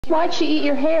Why'd she eat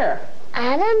your hair?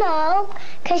 I don't know,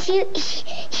 because she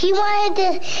wanted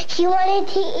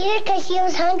to eat it because she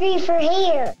was hungry for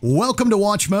hair. Welcome to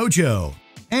Watch Mojo.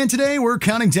 And today we're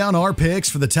counting down our picks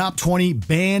for the top 20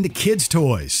 banned kids'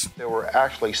 toys. There were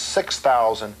actually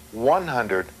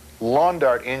 6,100 lawn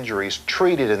dart injuries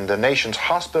treated in the nation's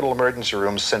hospital emergency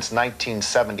rooms since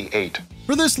 1978.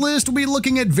 For this list, we'll be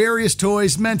looking at various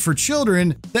toys meant for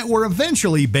children that were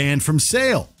eventually banned from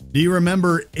sale. Do you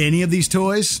remember any of these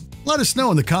toys? Let us know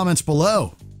in the comments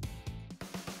below.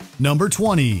 Number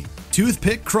 20,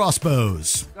 Toothpick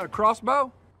Crossbows. Got a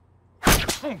crossbow?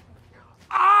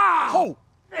 Ah! Oh,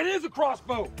 it is a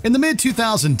crossbow! In the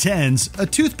mid-2010s, a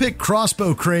toothpick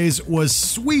crossbow craze was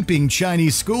sweeping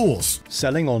Chinese schools.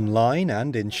 Selling online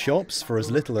and in shops for as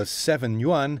little as 7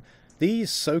 yuan, these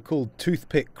so-called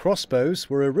toothpick crossbows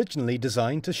were originally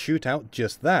designed to shoot out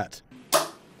just that.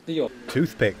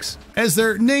 Toothpicks. As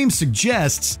their name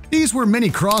suggests, these were mini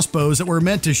crossbows that were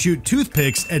meant to shoot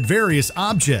toothpicks at various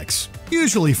objects,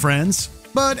 usually friends.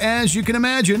 But as you can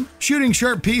imagine, shooting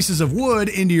sharp pieces of wood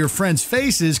into your friends'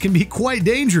 faces can be quite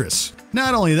dangerous.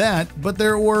 Not only that, but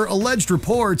there were alleged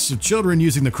reports of children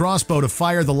using the crossbow to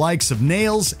fire the likes of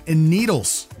nails and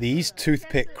needles. These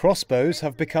toothpick crossbows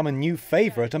have become a new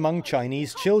favorite among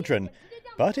Chinese children,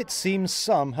 but it seems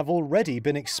some have already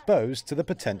been exposed to the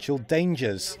potential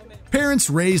dangers. Parents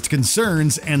raised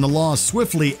concerns, and the law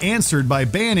swiftly answered by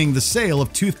banning the sale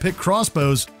of toothpick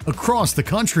crossbows across the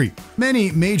country.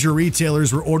 Many major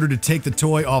retailers were ordered to take the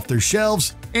toy off their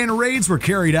shelves, and raids were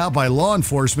carried out by law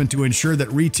enforcement to ensure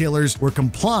that retailers were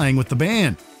complying with the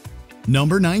ban.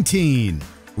 Number 19.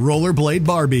 Rollerblade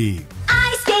Barbie.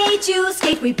 I skate, you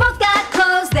skate, we both got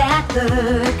clothes that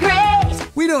look great.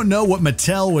 We don't know what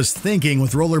Mattel was thinking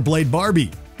with Rollerblade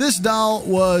Barbie. This doll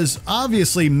was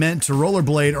obviously meant to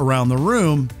rollerblade around the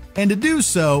room, and to do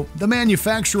so, the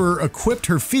manufacturer equipped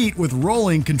her feet with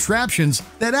rolling contraptions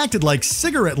that acted like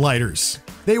cigarette lighters.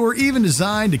 They were even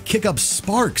designed to kick up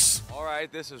sparks. All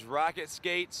right, this is Rocket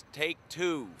Skates Take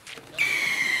 2.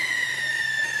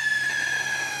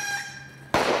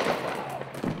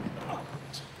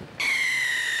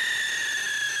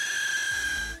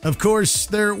 Of course,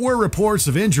 there were reports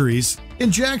of injuries.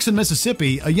 In Jackson,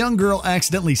 Mississippi, a young girl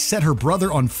accidentally set her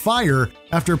brother on fire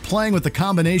after playing with a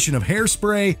combination of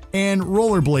hairspray and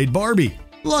Rollerblade Barbie.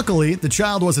 Luckily, the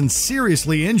child wasn't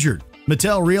seriously injured.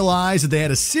 Mattel realized that they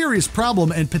had a serious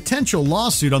problem and potential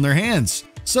lawsuit on their hands,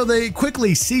 so they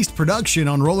quickly ceased production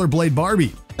on Rollerblade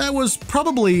Barbie. That was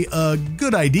probably a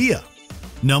good idea.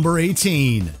 Number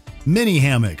 18. Mini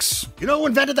hammocks. You know who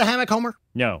invented the hammock, Homer?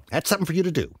 No. That's something for you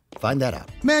to do. Find that out.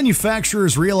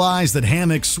 Manufacturers realized that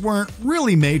hammocks weren't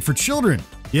really made for children,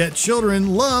 yet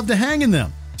children love to hang in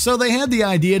them. So they had the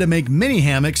idea to make mini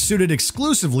hammocks suited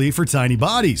exclusively for tiny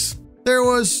bodies. There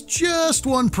was just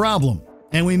one problem,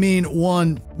 and we mean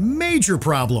one major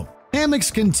problem. Hammocks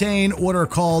contain what are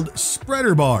called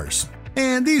spreader bars,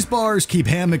 and these bars keep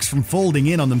hammocks from folding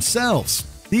in on themselves.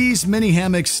 These mini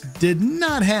hammocks did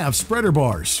not have spreader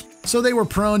bars, so they were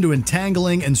prone to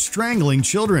entangling and strangling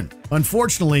children.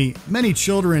 Unfortunately, many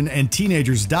children and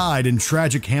teenagers died in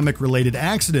tragic hammock-related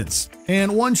accidents,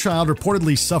 and one child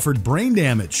reportedly suffered brain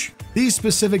damage. These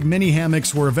specific mini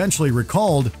hammocks were eventually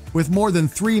recalled, with more than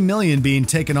 3 million being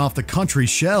taken off the country's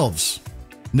shelves.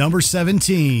 Number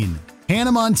 17.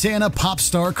 Hannah Montana Pop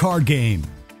Star Card Game.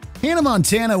 Hannah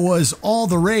Montana was all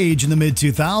the rage in the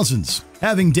mid-2000s,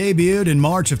 having debuted in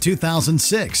March of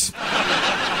 2006.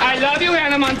 I love you,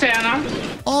 Hannah Montana.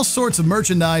 All sorts of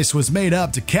merchandise was made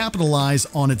up to capitalize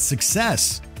on its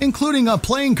success, including a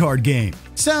playing card game.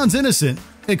 Sounds innocent,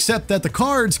 except that the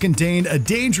cards contained a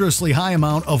dangerously high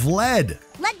amount of lead.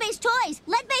 Lead-based toys!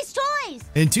 Lead-based toys!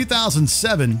 In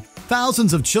 2007,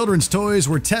 thousands of children's toys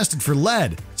were tested for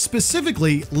lead,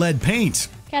 specifically lead paint.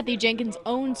 Kathy Jenkins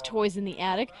owns toys in the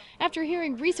attic. After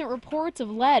hearing recent reports of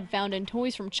lead found in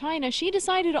toys from China, she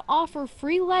decided to offer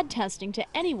free lead testing to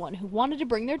anyone who wanted to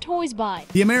bring their toys by.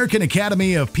 The American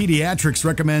Academy of Pediatrics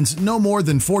recommends no more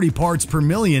than 40 parts per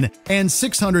million, and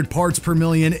 600 parts per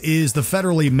million is the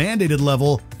federally mandated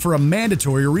level for a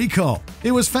mandatory recall.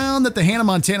 It was found that the Hannah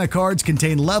Montana cards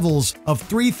contain levels of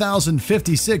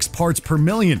 3,056 parts per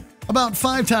million, about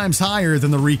 5 times higher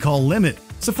than the recall limit.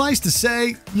 Suffice to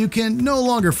say, you can no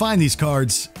longer find these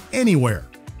cards anywhere.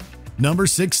 Number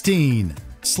 16.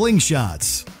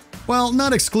 Slingshots. While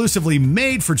not exclusively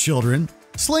made for children,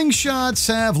 slingshots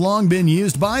have long been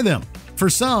used by them. For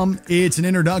some, it's an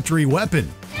introductory weapon.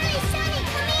 Hey, Sonny,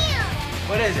 come here!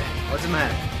 What is it? What's the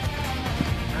matter?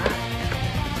 Huh?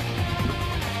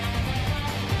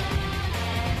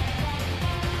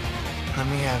 Let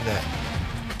me have that.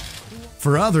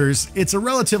 For others, it's a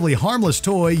relatively harmless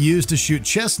toy used to shoot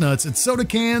chestnuts at soda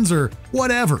cans or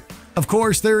whatever. Of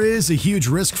course, there is a huge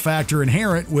risk factor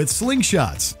inherent with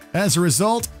slingshots. As a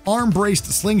result, arm-braced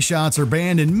slingshots are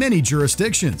banned in many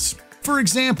jurisdictions. For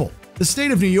example, the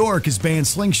state of New York has banned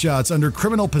slingshots under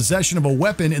criminal possession of a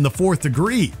weapon in the 4th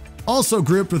degree. Also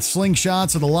grouped with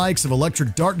slingshots are the likes of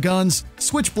electric dart guns,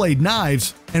 switchblade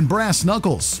knives, and brass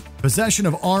knuckles. Possession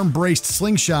of arm-braced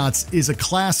slingshots is a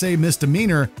Class A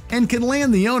misdemeanor and can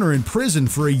land the owner in prison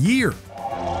for a year.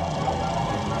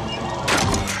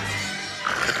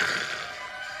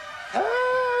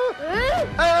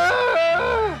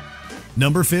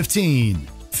 Number 15.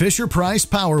 Fisher-Price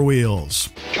Power Wheels.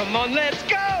 Come on, let's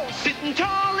go! Sitting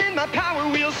tall in my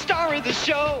Power Wheel, star of the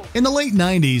show! In the late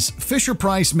 90s,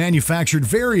 Fisher-Price manufactured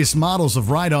various models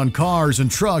of ride-on cars and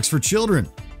trucks for children.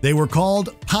 They were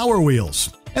called Power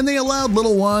Wheels, and they allowed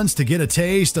little ones to get a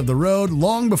taste of the road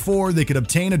long before they could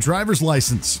obtain a driver's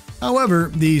license.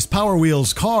 However, these Power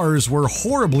Wheels cars were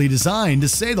horribly designed, to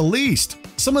say the least.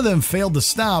 Some of them failed to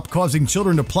stop, causing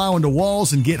children to plow into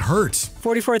walls and get hurt.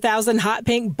 44,000 hot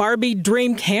pink Barbie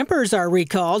Dream campers are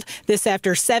recalled. This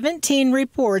after 17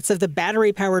 reports of the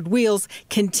battery-powered wheels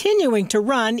continuing to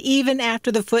run even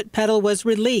after the foot pedal was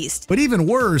released. But even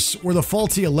worse were the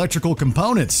faulty electrical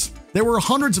components. There were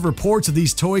hundreds of reports of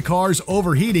these toy cars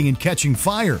overheating and catching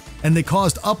fire, and they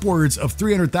caused upwards of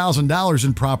 $300,000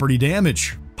 in property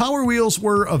damage. Power Wheels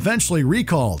were eventually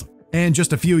recalled. And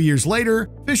just a few years later,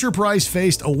 Fisher-Price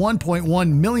faced a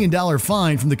 $1.1 million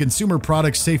fine from the Consumer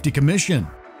Product Safety Commission.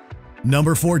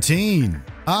 Number 14.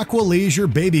 Aqua Leisure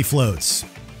Baby Floats.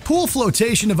 Pool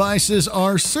flotation devices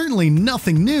are certainly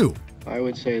nothing new. I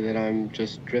would say that I'm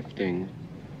just drifting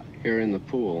here in the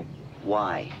pool.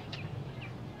 Why?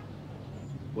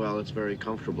 Well, it's very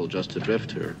comfortable just to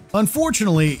drift here.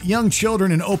 Unfortunately, young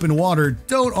children in open water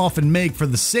don't often make for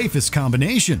the safest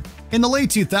combination. In the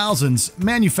late 2000s,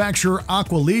 manufacturer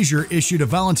Aqua Leisure issued a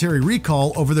voluntary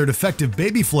recall over their defective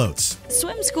baby floats.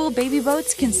 Swim school baby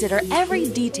boats consider every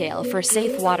detail for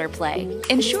safe water play.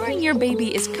 Ensuring your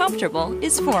baby is comfortable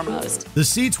is foremost. The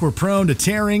seats were prone to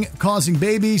tearing, causing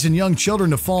babies and young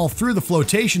children to fall through the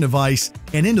flotation device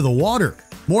and into the water.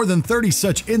 More than 30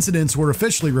 such incidents were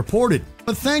officially reported,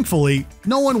 but thankfully,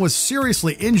 no one was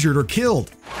seriously injured or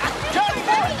killed.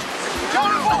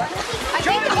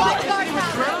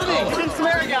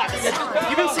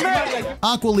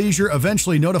 Aqua Leisure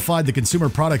eventually notified the Consumer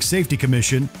Product Safety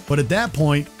Commission, but at that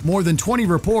point, more than 20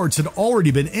 reports had already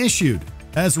been issued.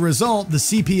 As a result, the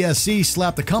CPSC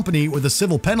slapped the company with a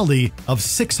civil penalty of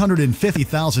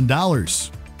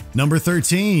 $650,000. Number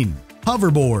 13.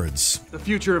 Hoverboards. The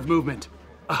future of movement.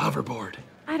 A hoverboard.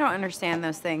 I don't understand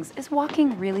those things. Is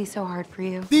walking really so hard for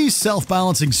you? These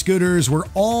self-balancing scooters were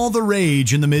all the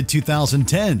rage in the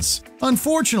mid-2010s.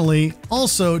 Unfortunately,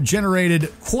 also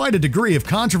generated quite a degree of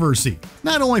controversy,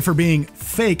 not only for being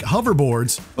fake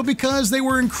hoverboards, but because they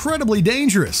were incredibly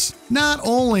dangerous. Not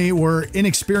only were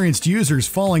inexperienced users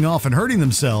falling off and hurting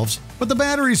themselves, but the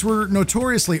batteries were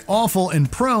notoriously awful and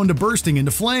prone to bursting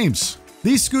into flames.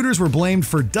 These scooters were blamed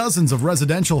for dozens of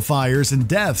residential fires and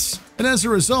deaths, and as a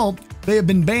result, they have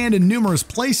been banned in numerous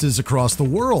places across the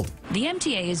world. The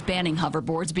MTA is banning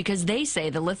hoverboards because they say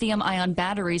the lithium-ion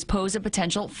batteries pose a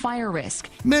potential fire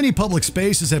risk. Many public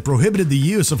spaces have prohibited the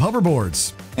use of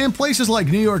hoverboards, and places like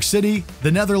New York City,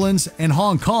 the Netherlands, and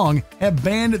Hong Kong have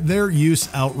banned their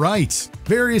use outright.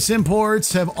 Various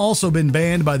imports have also been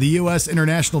banned by the U.S.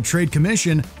 International Trade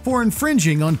Commission for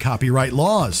infringing on copyright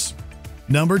laws.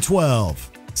 Number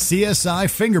 12. CSI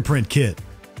Fingerprint Kit.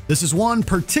 This is one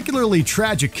particularly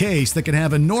tragic case that can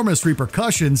have enormous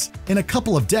repercussions in a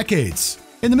couple of decades.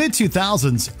 In the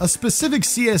mid-2000s, a specific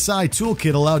CSI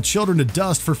toolkit allowed children to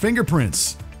dust for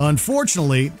fingerprints.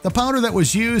 Unfortunately, the powder that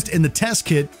was used in the test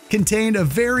kit contained a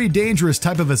very dangerous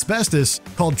type of asbestos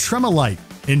called tremolite.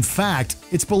 In fact,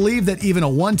 it's believed that even a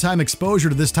one-time exposure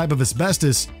to this type of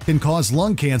asbestos can cause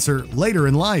lung cancer later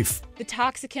in life. The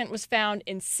toxicant was found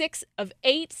in 6 of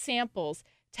 8 samples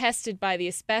tested by the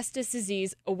Asbestos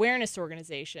Disease Awareness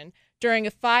Organization during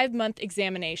a 5-month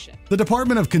examination. The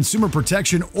Department of Consumer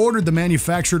Protection ordered the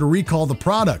manufacturer to recall the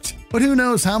product, but who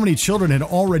knows how many children had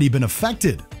already been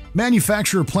affected.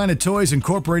 Manufacturer Planet Toys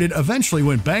Incorporated eventually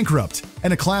went bankrupt,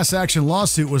 and a class action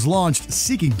lawsuit was launched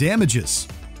seeking damages.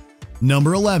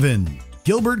 Number 11.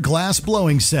 Gilbert Glass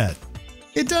Blowing Set.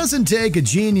 It doesn't take a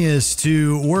genius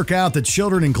to work out that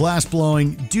children and glass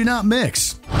blowing do not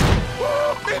mix.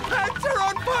 The pants are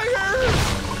on fire!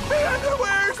 The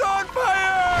underwear's on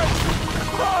fire!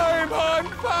 I'm on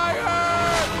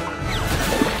fire!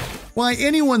 Why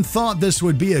anyone thought this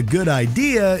would be a good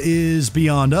idea is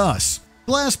beyond us.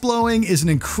 Glass blowing is an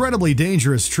incredibly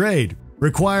dangerous trade,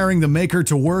 requiring the maker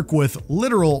to work with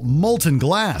literal molten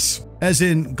glass, as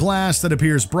in glass that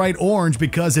appears bright orange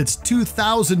because it's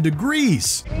 2,000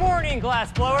 degrees. Good morning,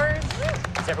 glass blowers.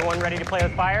 Is everyone ready to play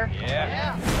with fire?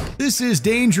 Yeah. This is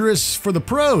dangerous for the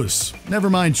pros, never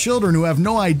mind children who have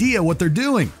no idea what they're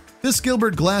doing. This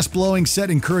Gilbert glass blowing set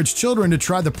encouraged children to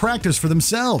try the practice for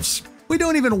themselves. We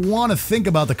don't even want to think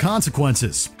about the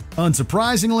consequences.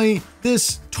 Unsurprisingly,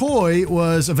 this toy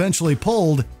was eventually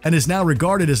pulled and is now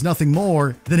regarded as nothing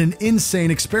more than an insane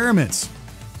experiment.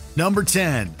 Number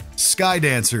 10. Sky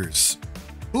Dancers.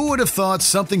 Who would have thought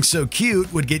something so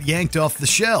cute would get yanked off the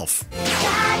shelf?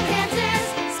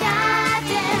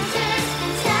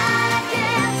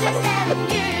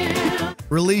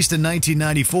 Released in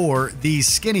 1994, these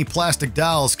skinny plastic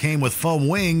dolls came with foam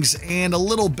wings and a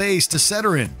little base to set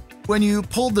her in. When you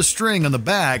pulled the string on the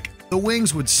back, the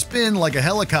wings would spin like a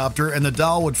helicopter and the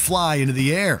doll would fly into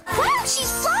the air. Wow,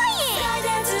 she's flying! Sky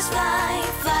dancers fly,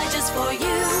 fly just for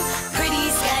you. Pretty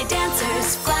sky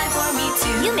dancers, fly for me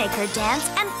too. You make her dance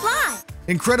and fly.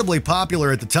 Incredibly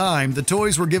popular at the time, the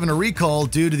toys were given a recall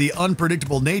due to the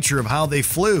unpredictable nature of how they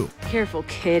flew. Careful,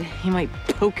 kid. He might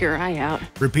poke your eye out.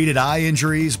 Repeated eye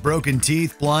injuries, broken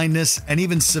teeth, blindness, and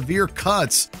even severe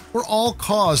cuts were all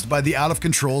caused by the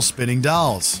out-of-control spinning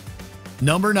dolls.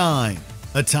 Number 9.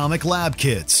 Atomic Lab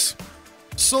Kits.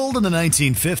 Sold in the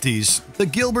 1950s, the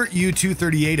Gilbert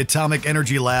U-238 Atomic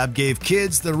Energy Lab gave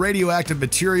kids the radioactive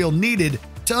material needed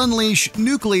to unleash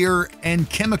nuclear and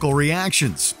chemical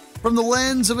reactions. From the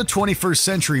lens of a 21st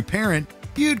century parent,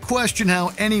 you'd question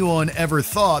how anyone ever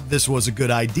thought this was a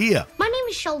good idea. My name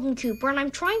is Sheldon Cooper, and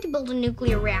I'm trying to build a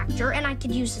nuclear reactor, and I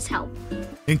could use his help.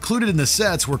 Included in the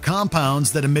sets were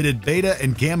compounds that emitted beta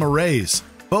and gamma rays,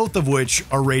 both of which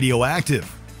are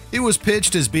radioactive. It was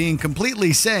pitched as being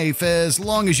completely safe as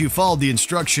long as you followed the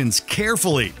instructions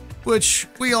carefully, which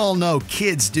we all know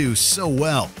kids do so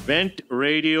well. Vent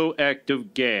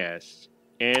radioactive gas,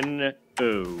 NO.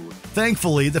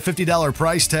 Thankfully, the $50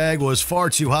 price tag was far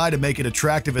too high to make it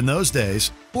attractive in those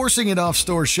days, forcing it off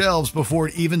store shelves before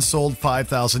it even sold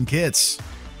 5,000 kits.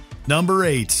 Number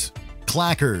 8.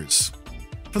 Clackers.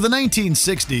 For the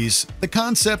 1960s, the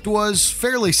concept was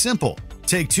fairly simple.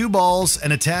 Take two balls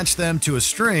and attach them to a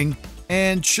string,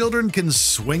 and children can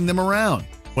swing them around.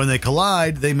 When they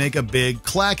collide, they make a big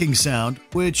clacking sound,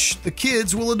 which the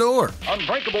kids will adore.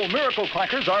 Unbreakable miracle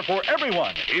clackers are for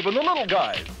everyone, even the little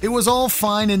guys. It was all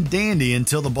fine and dandy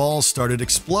until the balls started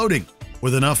exploding.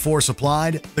 With enough force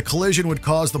applied, the collision would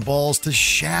cause the balls to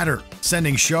shatter,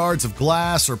 sending shards of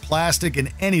glass or plastic in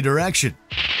any direction.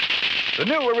 The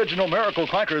new original miracle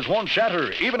clackers won't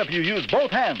shatter, even if you use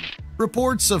both hands.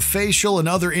 Reports of facial and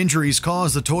other injuries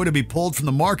caused the toy to be pulled from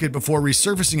the market before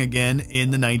resurfacing again in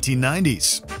the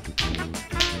 1990s.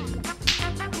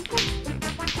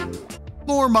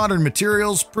 More modern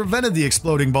materials prevented the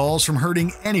exploding balls from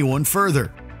hurting anyone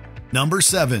further. Number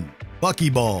 7.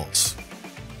 Buckyballs.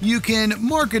 You can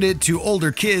market it to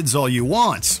older kids all you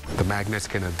want. The magnets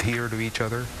can adhere to each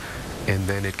other, and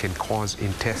then it can cause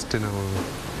intestinal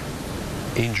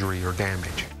injury or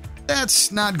damage.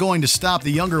 That's not going to stop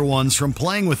the younger ones from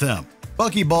playing with them.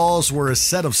 Buckyballs were a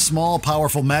set of small,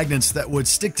 powerful magnets that would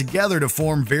stick together to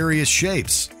form various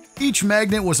shapes. Each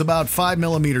magnet was about 5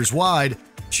 millimeters wide,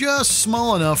 just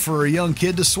small enough for a young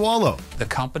kid to swallow. The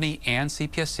company and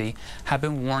CPSC have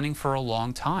been warning for a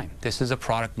long time. This is a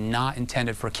product not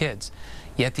intended for kids,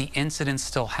 yet the incidents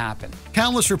still happen.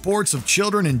 Countless reports of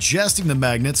children ingesting the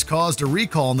magnets caused a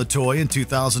recall on the toy in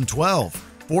 2012.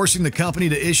 Forcing the company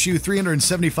to issue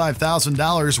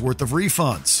 $375,000 worth of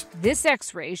refunds. This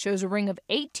x-ray shows a ring of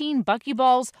 18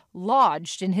 Buckyballs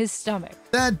lodged in his stomach.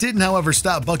 That didn't, however,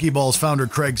 stop Buckyballs founder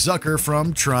Craig Zucker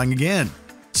from trying again.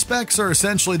 Specs are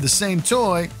essentially the same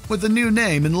toy with a new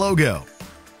name and logo.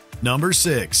 Number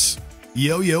 6.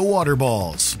 Yo-Yo Water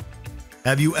Balls.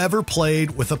 Have you ever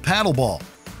played with a paddle ball?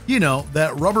 You know,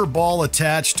 that rubber ball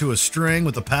attached to a string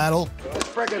with a paddle? This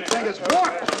friggin' thing is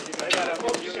water!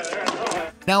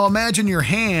 Now imagine your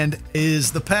hand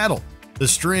is the paddle, the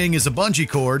string is a bungee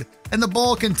cord, and the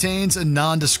ball contains a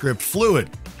nondescript fluid.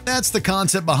 That's the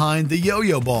concept behind the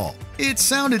yo-yo ball. It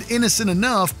sounded innocent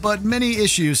enough, but many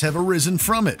issues have arisen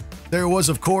from it. There was,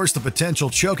 of course, the potential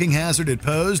choking hazard it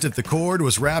posed if the cord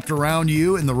was wrapped around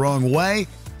you in the wrong way.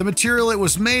 The material it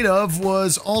was made of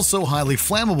was also highly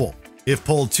flammable. If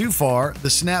pulled too far, the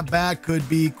snapback could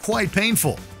be quite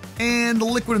painful. And the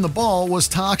liquid in the ball was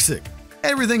toxic.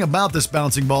 Everything about this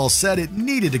bouncing ball said it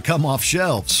needed to come off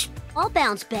shelves. I'll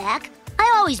bounce back.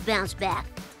 I always bounce back.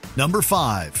 Number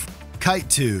 5. Kite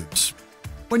Tubes.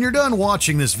 When you're done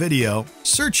watching this video,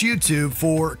 search YouTube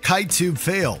for Kite Tube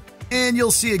Fail. And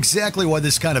you'll see exactly why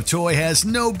this kind of toy has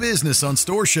no business on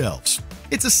store shelves.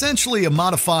 It's essentially a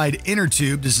modified inner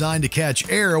tube designed to catch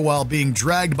air while being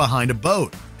dragged behind a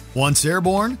boat. Once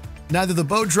airborne, neither the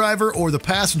boat driver or the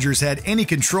passengers had any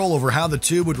control over how the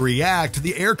tube would react to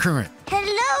the air current. Hello?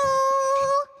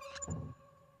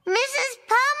 Mrs.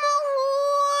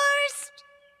 Pommelhorst?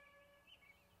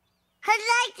 I'd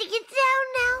like to get down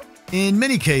now. In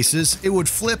many cases, it would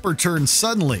flip or turn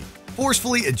suddenly,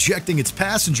 forcefully ejecting its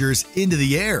passengers into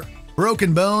the air.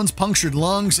 Broken bones, punctured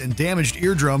lungs, and damaged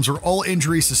eardrums are all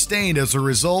injuries sustained as a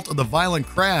result of the violent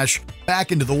crash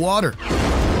back into the water.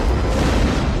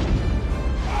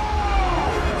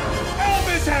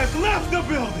 Elvis has left the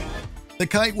building! The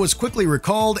kite was quickly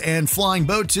recalled and flying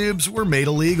boat tubes were made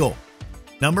illegal.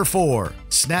 Number 4.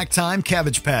 Snack Time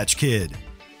Cabbage Patch Kid.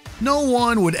 No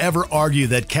one would ever argue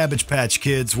that Cabbage Patch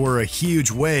Kids were a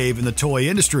huge wave in the toy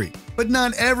industry, but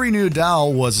not every new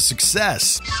doll was a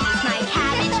success. My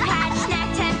Cabbage Patch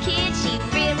Snack Time Kid, she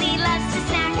really loves to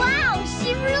snack. Wow,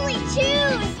 she really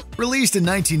chews! Released in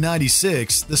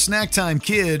 1996, the Snack Time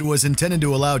Kid was intended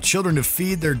to allow children to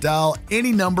feed their doll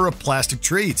any number of plastic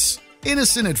treats.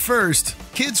 Innocent at first,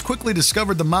 kids quickly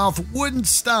discovered the mouth wouldn't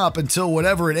stop until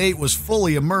whatever it ate was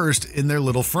fully immersed in their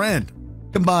little friend.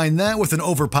 Combine that with an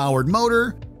overpowered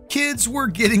motor, kids were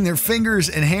getting their fingers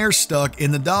and hair stuck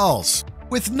in the dolls,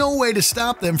 with no way to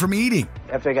stop them from eating.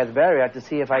 After I got the battery, I had to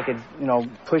see if I could,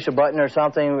 push a button or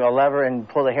something, a lever, and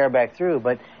pull the hair back through.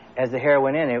 But as the hair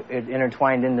went in, it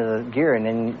intertwined into the gear, and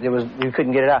then you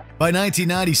couldn't get it out. By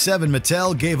 1997,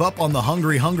 Mattel gave up on the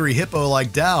hungry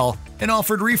hippo-like doll and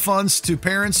offered refunds to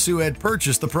parents who had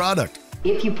purchased the product.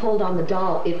 If you pulled on the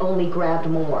doll, it only grabbed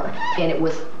more, and it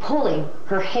was pulling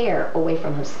her hair away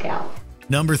from her scalp.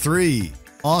 Number 3.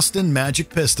 Austin Magic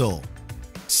Pistol.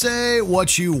 Say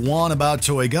what you want about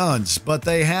toy guns, but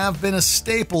they have been a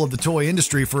staple of the toy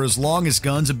industry for as long as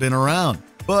guns have been around.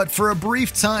 But for a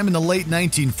brief time in the late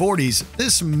 1940s,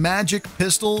 this magic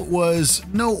pistol was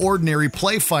no ordinary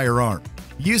play firearm.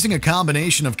 Using a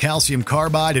combination of calcium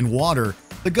carbide and water,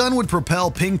 the gun would propel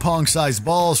ping-pong-sized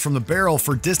balls from the barrel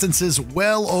for distances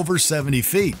well over 70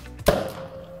 feet.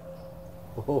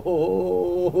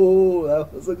 Oh,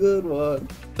 that was a good one.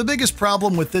 The biggest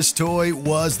problem with this toy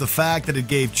was the fact that it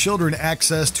gave children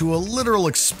access to a literal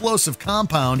explosive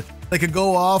compound that could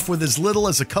go off with as little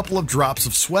as a couple of drops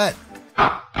of sweat.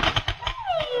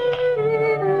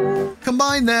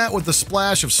 Combine that with the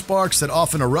splash of sparks that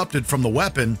often erupted from the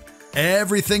weapon,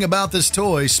 everything about this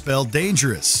toy spelled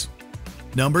dangerous.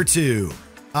 Number 2.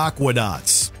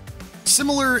 Aquadots.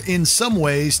 Similar in some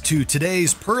ways to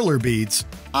today's perler beads,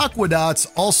 aquadots,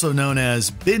 also known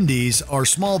as bindies, are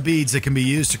small beads that can be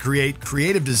used to create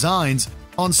creative designs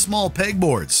on small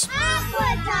pegboards.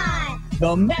 Aquadot!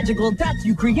 The magical dots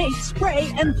you create,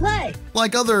 spray, and play!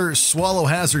 Like other swallow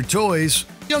hazard toys,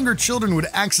 younger children would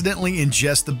accidentally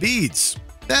ingest the beads.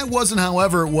 That wasn't,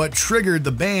 however, what triggered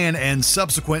the ban and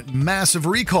subsequent massive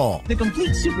recall. The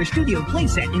complete Super Studio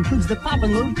playset includes the pop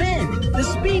and load pen, the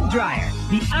speed dryer,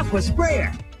 the aqua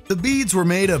sprayer. The beads were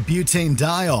made of butane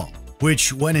diol,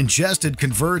 which when ingested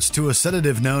converts to a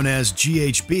sedative known as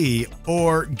GHB,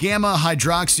 or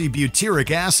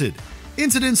gamma-hydroxybutyric acid.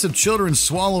 Incidents of children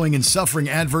swallowing and suffering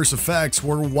adverse effects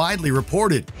were widely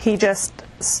reported. He just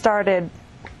started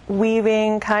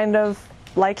weaving kind of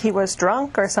like he was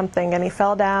drunk or something, and he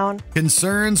fell down.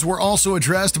 Concerns were also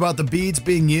addressed about the beads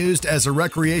being used as a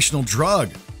recreational drug.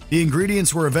 The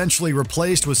ingredients were eventually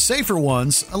replaced with safer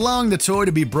ones, allowing the toy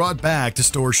to be brought back to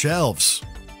store shelves.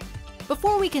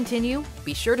 Before we continue,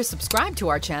 be sure to subscribe to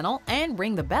our channel and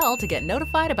ring the bell to get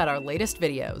notified about our latest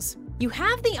videos. You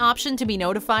have the option to be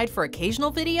notified for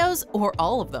occasional videos or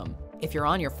all of them. If you're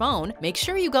on your phone, make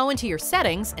sure you go into your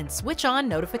settings and switch on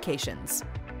notifications.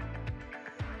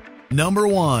 Number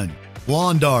 1.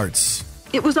 Lawn darts.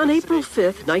 It was on April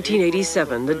 5th,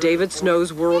 1987, that David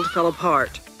Snow's world fell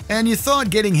apart. And you thought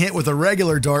getting hit with a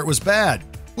regular dart was bad.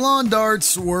 Lawn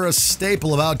darts were a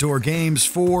staple of outdoor games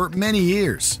for many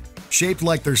years. Shaped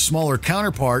like their smaller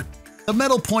counterpart, the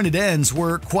metal pointed ends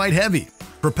were quite heavy.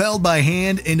 Propelled by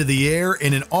hand into the air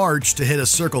in an arch to hit a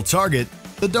circle target,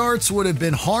 the darts would have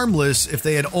been harmless if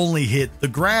they had only hit the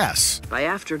grass. By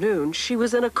afternoon, she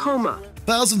was in a coma.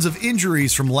 Thousands of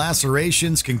injuries from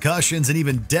lacerations, concussions, and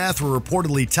even death were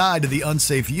reportedly tied to the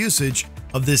unsafe usage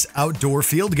of this outdoor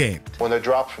field game. When they're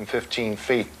dropped from 15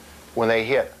 feet, when they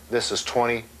hit, this is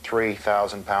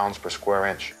 23,000 pounds per square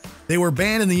inch. They were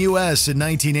banned in the US in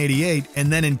 1988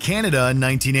 and then in Canada in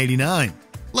 1989.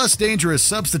 Less dangerous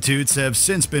substitutes have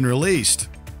since been released,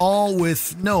 all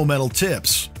with no metal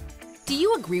tips. Do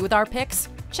you agree with our picks?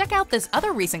 Check out this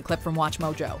other recent clip from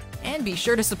WatchMojo. And be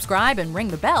sure to subscribe and ring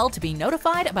the bell to be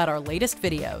notified about our latest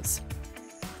videos.